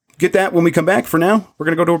 Get that when we come back. For now, we're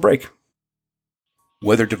going to go to a break.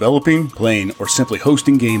 Whether developing, playing, or simply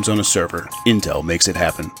hosting games on a server, Intel makes it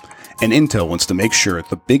happen. And Intel wants to make sure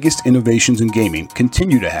the biggest innovations in gaming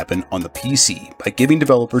continue to happen on the PC by giving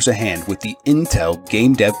developers a hand with the Intel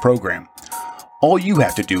Game Dev program. All you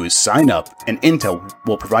have to do is sign up, and Intel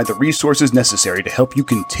will provide the resources necessary to help you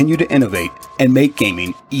continue to innovate and make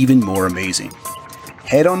gaming even more amazing.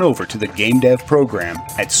 Head on over to the Game Dev program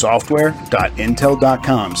at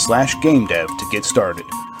software.intel.com/gamedev to get started.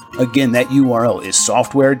 Again, that URL is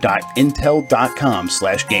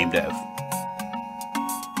software.intel.com/gamedev.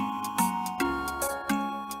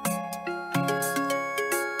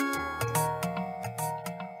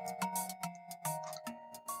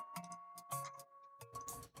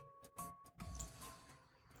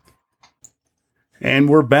 And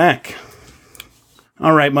we're back.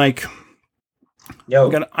 All right, Mike.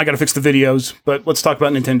 Yo. I gotta fix the videos, but let's talk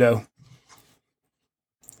about Nintendo.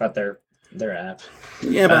 About their Their app.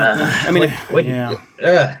 Yeah, but I mean, what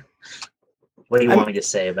do you want me to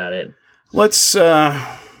say about it? Let's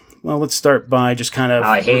start by just kind of.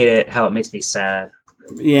 How I hate it. How it makes me sad.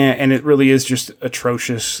 Yeah, and it really is just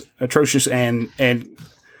atrocious, and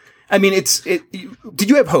I mean, did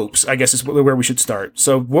you have hopes? I guess is where we should start.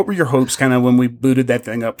 So, what were your hopes, kind of, when we booted that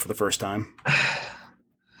thing up for the first time?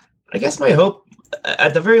 I guess my hope I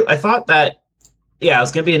thought that, yeah, it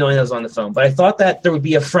was gonna be annoying that I was on the phone, but I thought that there would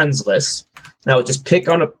be a friends list. And I would just pick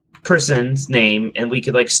on a person's name, and we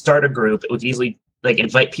could like start a group. It would easily like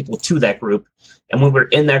invite people to that group, and when we're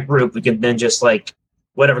in that group, we could then just like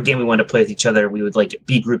whatever game we want to play with each other, we would like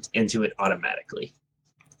be grouped into it automatically.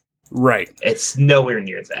 Right. It's nowhere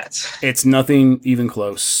near that. It's nothing even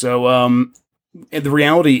close. So, and the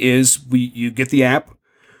reality is, you get the app,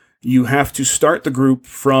 you have to start the group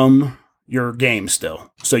from your game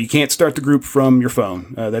still. So you can't start the group from your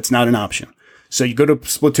phone. That's not an option. So you go to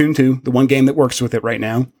Splatoon 2, the one game that works with it right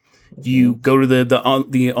now. You go to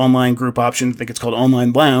the online group option. I think it's called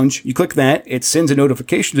Online Lounge. You click that. It sends a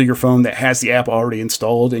notification to your phone that has the app already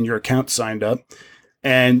installed and your account signed up.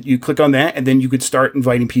 And you click on that, and then you could start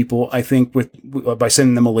inviting people, I think, by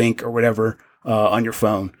sending them a link or whatever on your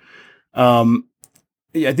phone. I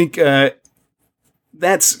think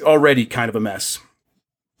that's already kind of a mess.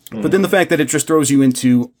 But then the fact that it just throws you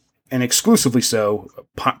into, and exclusively so,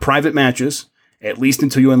 private matches, at least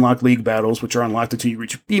until you unlock league battles, which are unlocked until you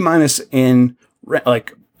reach B- in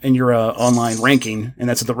your online ranking, and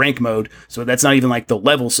that's the rank mode. So that's not even like the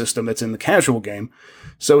level system that's in the casual game.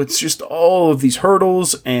 So it's just all of these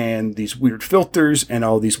hurdles and these weird filters and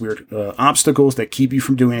all these weird obstacles that keep you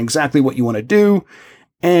from doing exactly what you want to do.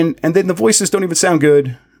 And then the voices don't even sound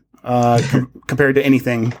good compared to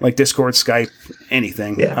anything like Discord, Skype,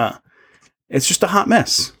 anything. Yeah. It's just a hot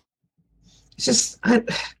mess. It's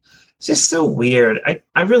just so weird.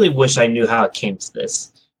 I really wish I knew how it came to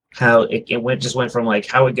this. How it went from like,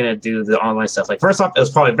 how are we going to do the online stuff? Like, first off, it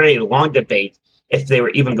was probably a very long debate if they were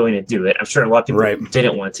even going to do it. I'm sure a lot of people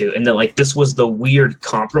didn't want to. And then like, this was the weird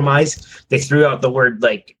compromise. They threw out the word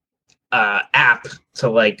like app to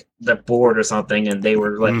like the board or something. And they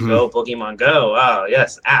were like, go Pokemon Go. Oh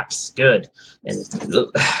yes. Apps. Good. And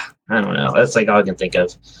I don't know. That's like all I can think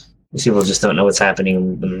of. These people just don't know what's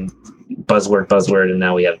happening. Buzzword. And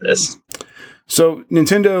now we have this. So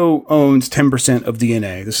Nintendo owns 10% of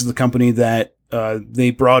DNA. This is the company that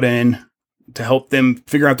they brought in to help them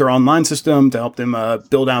figure out their online system, to help them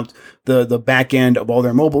build out the back end of all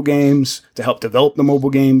their mobile games, to help develop the mobile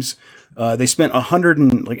games. They spent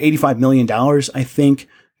 $185 million, I think,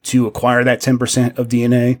 to acquire that 10% of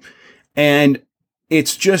DNA. And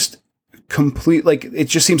it's just it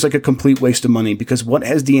just seems like a complete waste of money, because what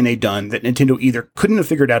has DNA done that Nintendo either couldn't have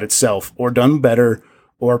figured out itself or done better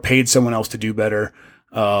or paid someone else to do better?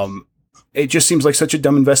 It just seems like such a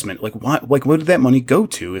dumb investment. Like, what did that money go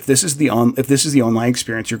to if this is the online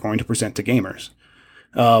experience you're going to present to gamers?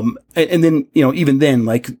 And then, even then,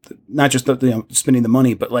 like, not just spending the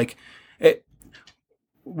money, but like,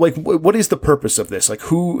 what is the purpose of this? Like,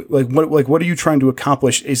 what are you trying to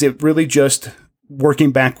accomplish? Is it really just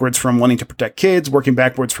working backwards from wanting to protect kids, working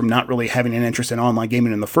backwards from not really having an interest in online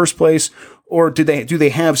gaming in the first place? Or do they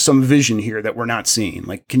have some vision here that we're not seeing?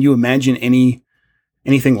 Like, can you imagine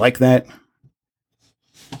anything like that?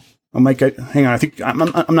 Oh, Mike, hang on. I think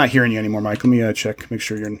I'm not hearing you anymore, Mike. Let me check, make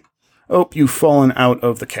sure you're. Oh, you've fallen out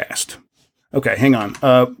of the cast. Okay, hang on.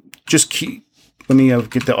 Let me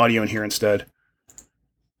get the audio in here instead.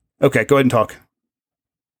 Okay, go ahead and talk.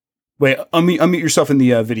 Wait, unmute yourself in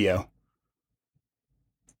the video.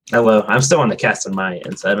 Hello, I'm still on the cast on my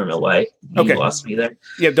end, so I don't know why you lost me there.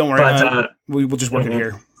 Yeah, don't worry. But, we'll just work it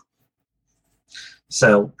here.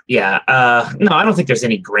 So, yeah. No, I don't think there's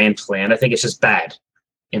any grand plan. I think it's just bad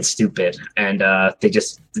and stupid. And they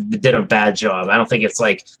just did a bad job. I don't think it's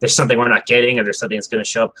like there's something we're not getting or there's something that's going to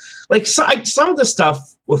show up. Like, some of the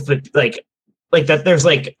stuff with the, like that there's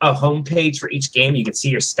like a homepage for each game. You can see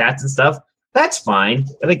your stats and stuff. That's fine.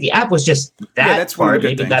 I think the app was just that's part.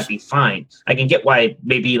 Maybe that'd be fine. I can get why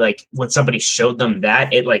maybe like when somebody showed them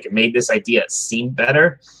that, it like made this idea seem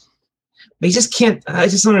better. But you just can't. I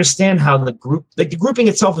just don't understand how the grouping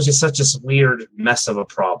itself is just such a weird mess of a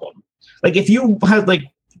problem. Like if you had like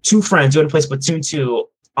two friends you want to play Splatoon 2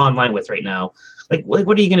 online with right now, like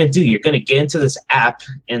what are you going to do? You're going to get into this app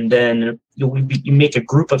and then you make a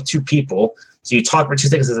group of two people. So you talk for 2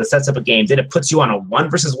 seconds as it sets up a game. Then it puts you on a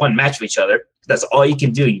 1-versus-1 match with each other. That's all you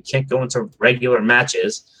can do. You can't go into regular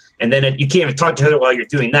matches. And then you can't even talk to each other while you're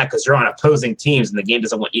doing that because you're on opposing teams and the game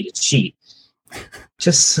doesn't want you to cheat.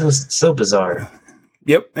 Just so bizarre.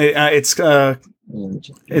 Yep. It's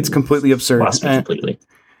completely absurd. Lost me completely.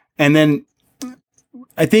 And then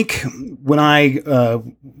I think when I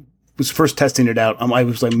was first testing it out, I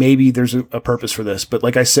was like, maybe there's a purpose for this. But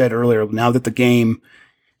like I said earlier, now that the game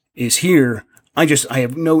is here, I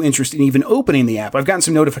have no interest in even opening the app. I've gotten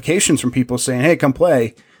some notifications from people saying, hey, come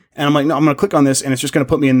play. And I'm like, no, I'm going to click on this, and it's just going to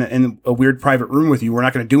put me in a weird private room with you. We're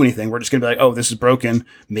not going to do anything. We're just going to be like, oh, this is broken.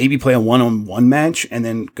 Maybe play a one-on-one match, and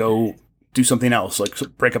then go do something else, like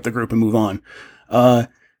break up the group and move on.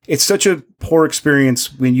 It's such a poor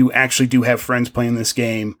experience when you actually do have friends playing this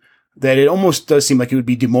game that it almost does seem like it would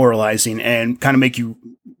be demoralizing and kind of make you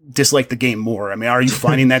dislike the game more. I mean, are you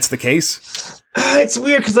finding that's the case? It's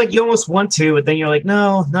weird because like you almost want to, but then you're like,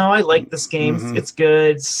 no, I like this game. Mm-hmm. It's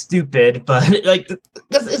good. It's stupid, but like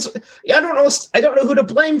I don't know who to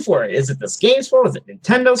blame for it. Is it this game's fault? Is it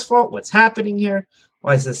Nintendo's fault? What's happening here?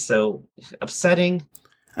 Why is this so upsetting?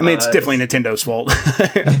 I mean, it's definitely Nintendo's fault.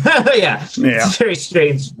 Yeah. It's a very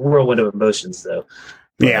strange whirlwind of emotions, though.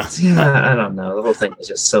 But I don't know. The whole thing is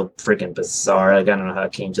just so freaking bizarre. Like, I don't know how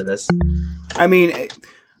it came to this. I mean,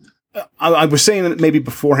 I was saying that maybe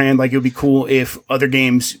beforehand, like, it would be cool if other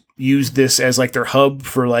games use this as, like, their hub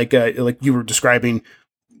for, like you were describing,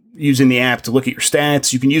 using the app to look at your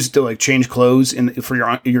stats. You can use it to, like, change clothes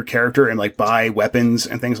for your character and, like, buy weapons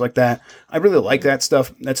and things like that. I really like that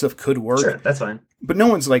stuff. That stuff could work. Sure, that's fine. But no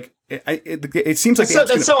one's like, it seems like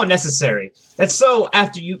that's so unnecessary. That's so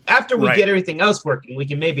after we get everything else working, we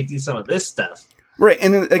can maybe do some of this stuff. Right,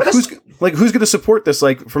 and then who's going to support this?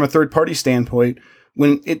 Like from a third party standpoint,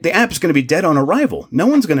 when the app is going to be dead on arrival, no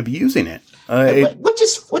one's going to be using it. What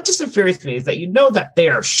just infuriates me is that that they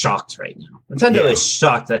are shocked right now. Nintendo is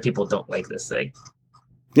shocked that people don't like this thing.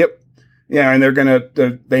 Yep. Yeah, and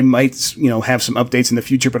they might, have some updates in the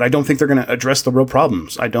future, but I don't think they're going to address the real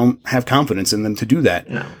problems. I don't have confidence in them to do that.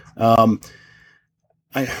 No.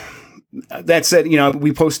 That said,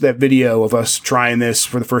 we posted that video of us trying this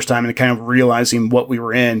for the first time and kind of realizing what we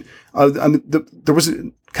were in. There was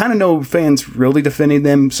kind of no fans really defending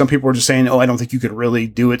them. Some people were just saying, oh, I don't think you could really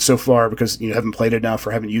do it so far because you haven't played enough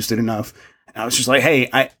or haven't used it enough. And I was just like, hey,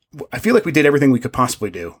 I feel like we did everything we could possibly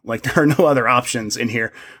do. Like, there are no other options in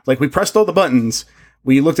here. Like, we pressed all the buttons.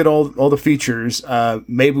 We looked at all the features.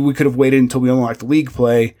 Maybe we could have waited until we unlocked League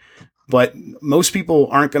Play. But most people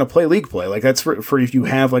aren't going to play League Play. Like, that's for if you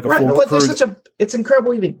have, like, a full crew. It's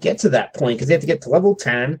incredible even get to that point, because you have to get to level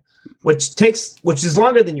 10, which is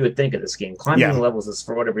longer than you would think of this game. Climbing levels is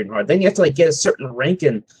for whatever reason hard. Then you have to, like, get a certain rank.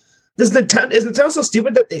 And is Nintendo so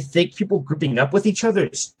stupid that they think people grouping up with each other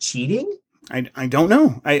is cheating? I don't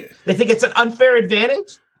know. They think it's an unfair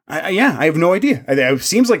advantage? I have no idea. It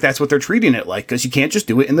seems like that's what they're treating it like, because you can't just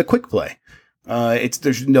do it in the quick play.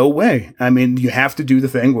 There's no way. I mean, you have to do the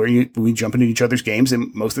thing where we jump into each other's games,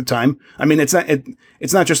 and most of the time, I mean, it's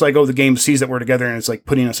not just like, oh, the game sees that we're together and it's like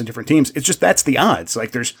putting us in different teams. It's just that's the odds.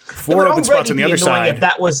 Like, there's 4 open spots on the other side. If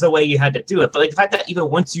that was the way you had to do it, but like the fact that even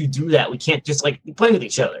once you do that, we can't just like play with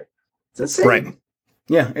each other. It's insane. Right?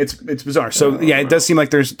 Yeah, it's bizarre. So it does seem like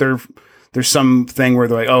there's some thing where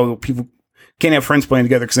they're like, oh, people can't have friends playing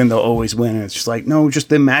together because then they'll always win. And it's just like, no, just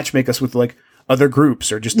then match make us with like other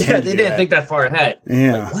groups or just they didn't think that far ahead.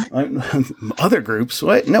 Yeah, like, other groups?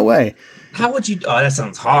 What? No way. How would you? Oh, that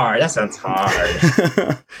sounds hard.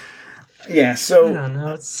 Yeah. So I don't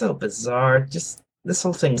know. It's so bizarre. Just this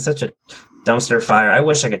whole thing is such a dumpster fire. I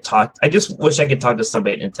wish I could talk. I just wish I could talk to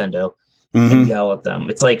somebody at Nintendo. And yell at them.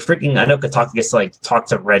 It's like freaking. I know Kotaku gets to like talk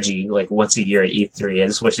to Reggie like once a year at E3. I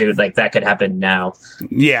just wish that could happen now.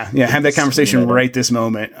 Yeah. Have that conversation right this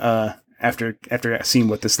moment. After seeing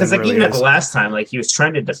what this thing really is. Because like even at the last time, like he was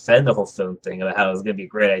trying to defend the whole film thing about how it was going to be a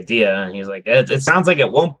great idea, and he was like, "It sounds like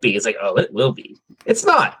it won't be." It's like, "Oh, it will be." It's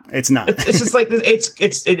not. It's not. It's just like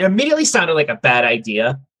it immediately sounded like a bad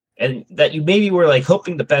idea, and that you maybe were like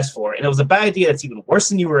hoping the best for, and it was a bad idea that's even worse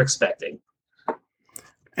than you were expecting.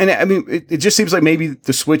 And I mean, it just seems like maybe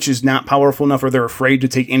the Switch is not powerful enough, or they're afraid to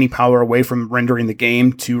take any power away from rendering the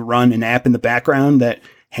game to run an app in the background that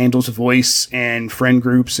handles voice and friend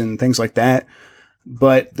groups and things like that.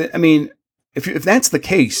 But I mean, if that's the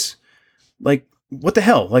case, like, what the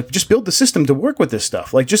hell? Like, just build the system to work with this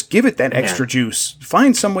stuff. Like, just give it that extra juice.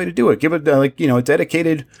 Find some way to do it. Give it a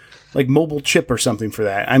dedicated like mobile chip or something for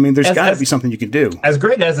that. I mean, there's got to be something you can do. As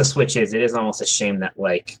great as the Switch is, it is almost a shame that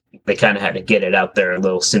like they kind of had to get it out there a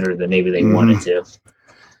little sooner than maybe they wanted to.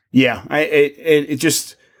 Yeah, it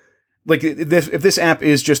just like if this app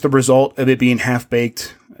is just the result of it being half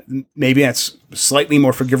baked, maybe that's slightly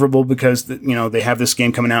more forgivable because they have this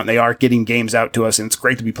game coming out and they are getting games out to us, and it's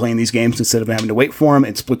great to be playing these games instead of having to wait for them.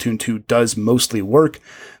 And Splatoon 2 does mostly work,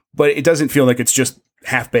 but it doesn't feel like it's just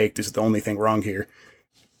half baked is the only thing wrong here.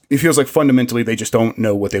 it feels like fundamentally they just don't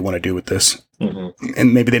know what they want to do with this. Mm-hmm.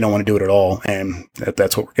 And maybe they don't want to do it at all. And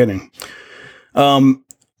that's what we're getting.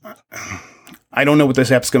 I don't know what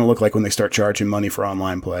this app's going to look like when they start charging money for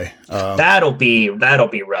online play. That'll be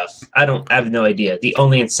rough. I have no idea. The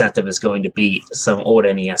only incentive is going to be some old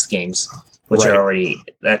NES games, which are already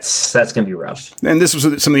that's going to be rough. And this was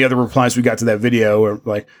some of the other replies we got to that video, where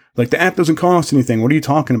like the app doesn't cost anything. What are you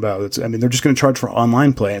talking about? They're just going to charge for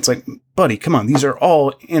online play. It's like, buddy, come on. These are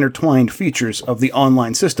all intertwined features of the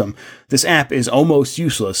online system. This app is almost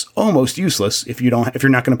useless if you're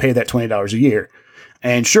not going to pay that $20 a year.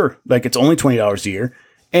 And sure, like it's only $20 a year,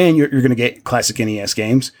 and you're going to get classic NES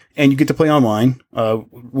games, and you get to play online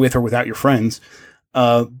with or without your friends.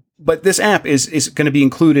 But this app is going to be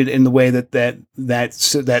included in the way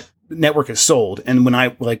that network is sold. And when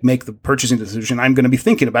I make the purchasing decision, I'm going to be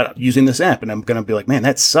thinking about using this app, and I'm going to be like, man,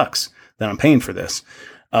 that sucks that I'm paying for this.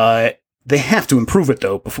 They have to improve it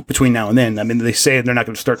though between now and then. I mean, they say they're not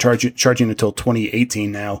going to start charging until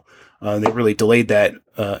 2018 now. They really delayed that.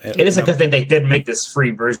 It is a good thing they did make this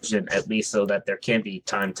free version, at least, so that there can be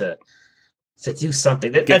time to do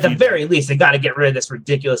something. At the very least, they got to get rid of this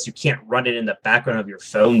ridiculous you can't run it in the background of your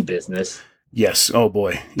phone business. Yes. Oh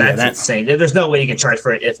boy. That's insane. There's no way you can charge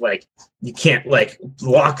for it if you can't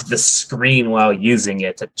lock the screen while using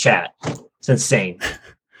it to chat. It's insane.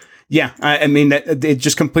 Yeah. I mean, that it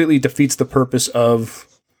just completely defeats the purpose of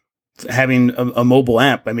having a mobile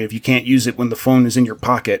app. I mean, if you can't use it when the phone is in your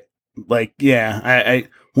pocket, I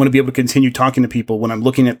want to be able to continue talking to people when I'm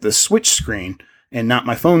looking at the Switch screen and not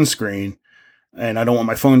my phone screen. And I don't want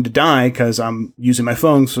my phone to die because I'm using my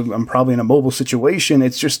phone. So I'm probably in a mobile situation.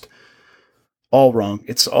 It's just all wrong.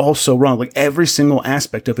 It's all so wrong. Like every single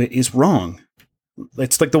aspect of it is wrong.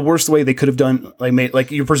 It's like the worst way they could have done.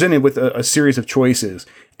 You're presented with a series of choices,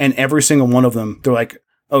 and every single one of them, they're like,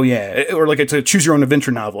 oh yeah, or it's a choose your own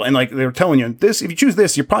adventure novel, and they're telling you this: if you choose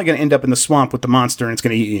this, you're probably going to end up in the swamp with the monster, and it's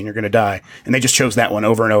going to eat you, and you're going to die. And they just chose that one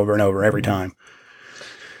over and over and over every time.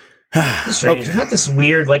 Strange. It's not this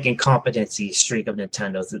weird incompetency streak of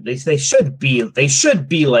Nintendo. They should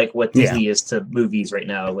be like what Disney is to movies right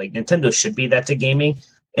now. Like Nintendo should be that to gaming.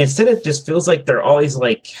 Instead, it just feels like they're always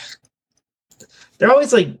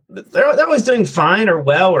doing fine or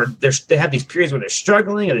well, or they have these periods where they're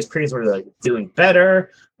struggling, or there's periods where they're doing better.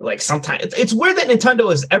 Sometimes it's weird that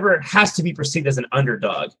Nintendo has to be perceived as an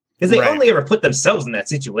underdog, because they only ever put themselves in that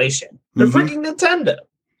situation. They're freaking Nintendo.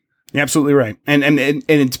 You're absolutely right. And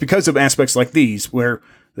it's because of aspects like these where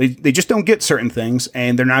they just don't get certain things,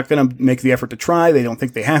 and they're not going to make the effort to try. They don't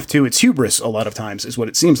think they have to. It's hubris a lot of times is what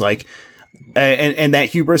it seems like. And that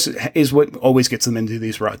hubris is what always gets them into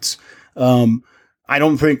these ruts. I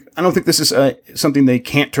don't think this is something they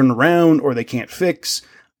can't turn around or they can't fix.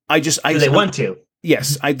 They want to.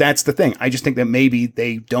 Yes, that's the thing. I just think that maybe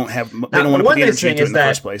they don't want to put the energy into it in the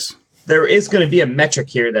first place. There is going to be a metric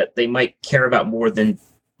here that they might care about more than,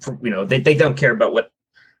 they don't care about what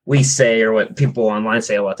we say or what people online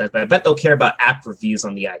say a lot of times, but I bet they'll care about app reviews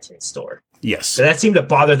on the iTunes store. Yes. So that seemed to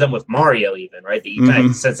bother them with Mario even, right?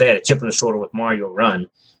 Since they had a chip on the shoulder with Mario Run.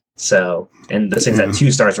 So, and this thing's at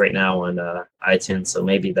 2 stars right now on iTunes, so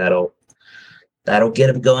maybe that'll get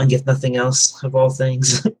them going, if nothing else, of all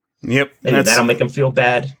things. Yep. Maybe that'll make them feel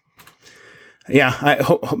bad. Yeah,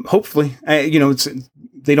 hopefully.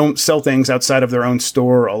 They don't sell things outside of their own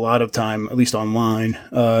store a lot of time, at least online.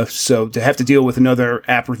 So to have to deal with another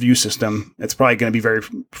app review system, it's probably going to be very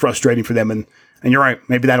frustrating for them. And you're right,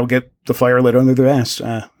 maybe that'll get the fire lit under their ass.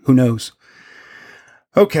 Who knows?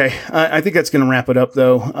 Okay, I think that's going to wrap it up,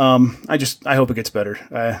 though. I hope it gets better.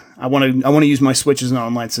 I want to use my Switch as an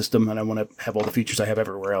online system, and I want to have all the features I have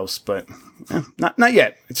everywhere else. But not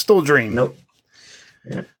yet. It's still a dream. Nope.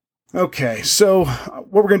 Yeah. Okay, so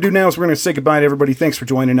what we're going to do now is we're going to say goodbye to everybody. Thanks for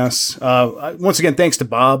joining us. Once again, thanks to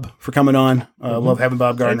Bob for coming on. Love having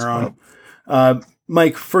Bob Gardner on.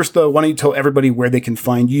 Mike, first, why don't you tell everybody where they can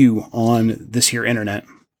find you on this here internet?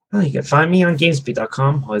 Well, you can find me on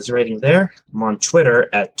GamesBeat.com. I was writing there. I'm on Twitter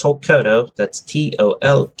at Tolkoto. That's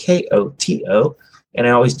TOLKOTO. And I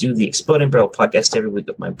always do the Exploding Barrel podcast every week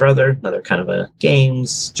with my brother. Another kind of a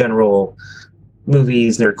games, general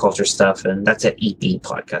movies, nerd culture stuff. And that's at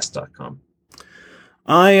ebpodcast.com.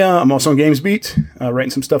 I'm also on GamesBeat,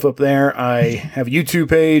 writing some stuff up there. I have a YouTube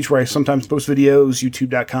page where I sometimes post videos,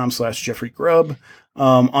 youtube.com/Jeffrey Grubb.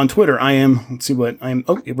 On Twitter,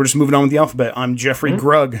 we're just moving on with the alphabet. I'm Jeffrey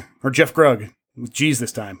Grug, or Jeff Grug, with G's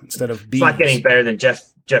this time, instead of B's. It's not getting better than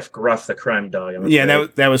Jeff Gruff, the crime dog. Yeah,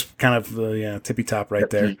 that was kind of the tippy top right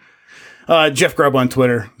there. Jeff Grubb on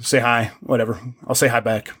Twitter. Say hi, whatever. I'll say hi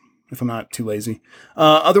back if I'm not too lazy.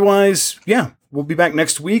 Otherwise, yeah. we'll be back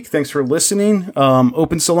next week. Thanks for listening.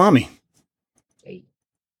 Open salami.